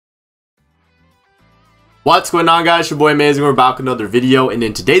What's going on, guys? Your boy Amazing. We're back with another video, and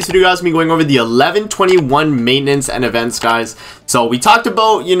in today's video, guys, we're going over the 11/21 maintenance and events, guys. So we talked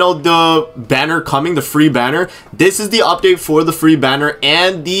about, the banner coming, the free banner. This is the update for the free banner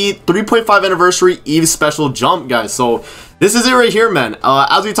and the 3.5 anniversary Eve special jump, guys. So this is it right here, man.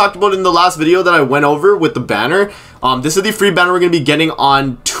 As we talked about in the last video that I went over with the banner, this is the free banner we're going to be getting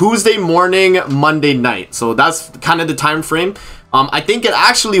on Tuesday morning, Monday night. So that's kind of the time frame. I think it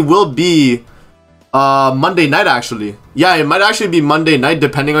actually will be Monday night, actually. Yeah, it might actually be Monday night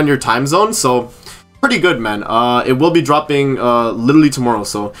depending on your time zone. So pretty good, man. It will be dropping literally tomorrow,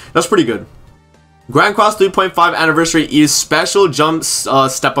 so that's pretty good. Grand Cross 3.5 anniversary is special jump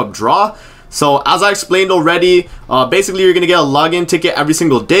step up draw. So as I explained already, basically you're gonna get a login ticket every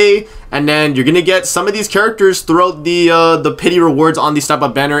single day, and then you're gonna get some of these characters throughout the pity rewards on the step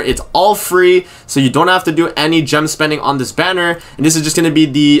up banner. It's all free, so you don't have to do any gem spending on this banner, and this is just gonna be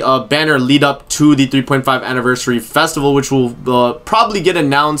the banner lead up to the 3.5 anniversary festival, which will probably get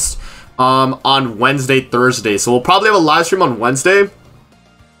announced on Wednesday, Thursday. So we'll probably have a live stream on Wednesday,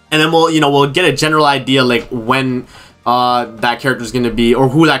 and then we'll get a general idea like when that character is going to be, or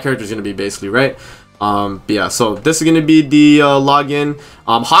who that character is going to be, basically, right? But yeah, so this is going to be the login.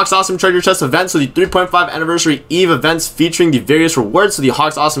 Hawk's Awesome Treasure Chest event. So the 3.5 anniversary Eve events featuring the various rewards. So the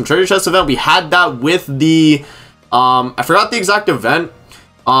Hawk's Awesome Treasure Chest event, we had that with the I forgot the exact event.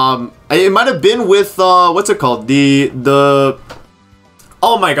 It might have been with what's it called, the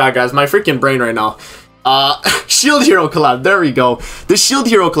oh my god, guys, my freaking brain right now. Shield Hero collab, there we go. The Shield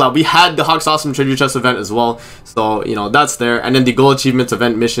Hero collab, we had the Hawk's Awesome Treasure Chest event as well, so that's there. And then the goal achievements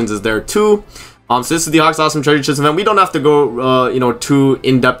event missions is there too. So this is the Hawk's Awesome Treasure Chest event. We don't have to go too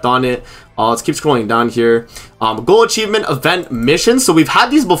in-depth on it. Let's keep scrolling down here. Goal achievement event missions. So we've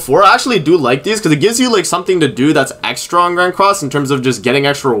had these before. I actually do like these because it gives you like something to do that's extra on Grand Cross in terms of just getting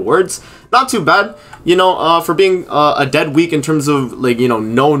extra rewards. Not too bad, for being a dead week in terms of like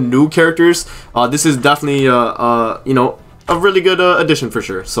no new characters. This is definitely a really good addition for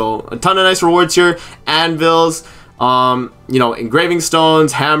sure. So a ton of nice rewards here. Anvils, engraving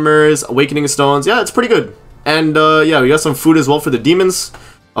stones, hammers, awakening stones. Yeah, it's pretty good. And yeah, we got some food as well for the demons.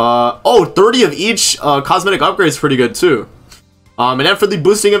 30 of each cosmetic upgrade is pretty good too. And then for the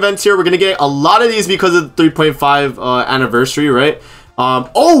boosting events here, we're gonna get a lot of these because of the 3.5 anniversary, right?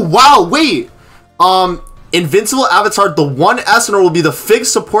 Oh wow, wait, Invincible Avatar, the one Escanor will be the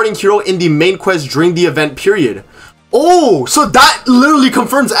fixed supporting hero in the main quest during the event period. Oh, so that literally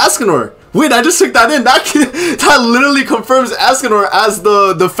confirms Escanor. Wait, I just took that in. That literally confirms Escanor as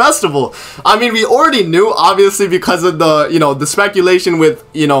the festival. I mean, we already knew, obviously, because of the the speculation with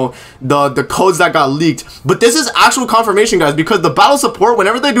the codes that got leaked. But this is actual confirmation, guys, because the battle support,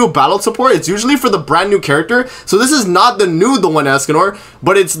 whenever they do a battle support, it's usually for the brand new character. So this is not the one Escanor,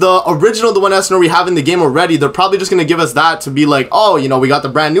 but it's the original one Escanor we have in the game already. They're probably just gonna give us that to be like, oh, we got the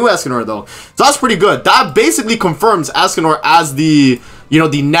brand new Escanor though. So that's pretty good. That basically confirms Escanor as the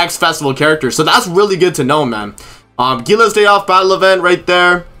the next festival character. So that's really good to know, man. Gila's Day Off battle event right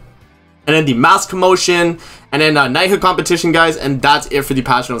there. And then the mass commotion. And then knighthood competition, guys. And that's it for the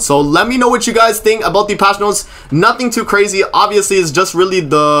patch notes. So let me know what you guys think about the patch notes. Nothing too crazy. Obviously, it's just really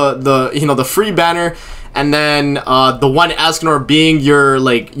the free banner. And then the one Escanor being your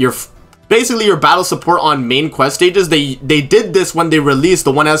basically your battle support on main quest stages. They did this when they released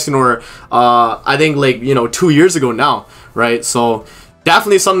the one Escanor, I think 2 years ago now, right? So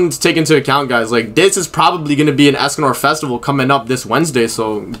definitely something to take into account, guys. Like, this is probably going to be an Escanor festival coming up this Wednesday,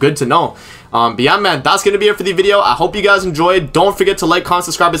 so good to know. But yeah, man, that's going to be it for the video. I hope you guys enjoyed. Don't forget to like, comment,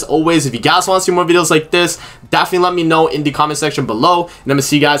 subscribe as always. If you guys want to see more videos like this, definitely let me know in the comment section below. And I'm going to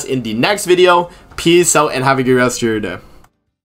see you guys in the next video. Peace out and have a good rest of your day.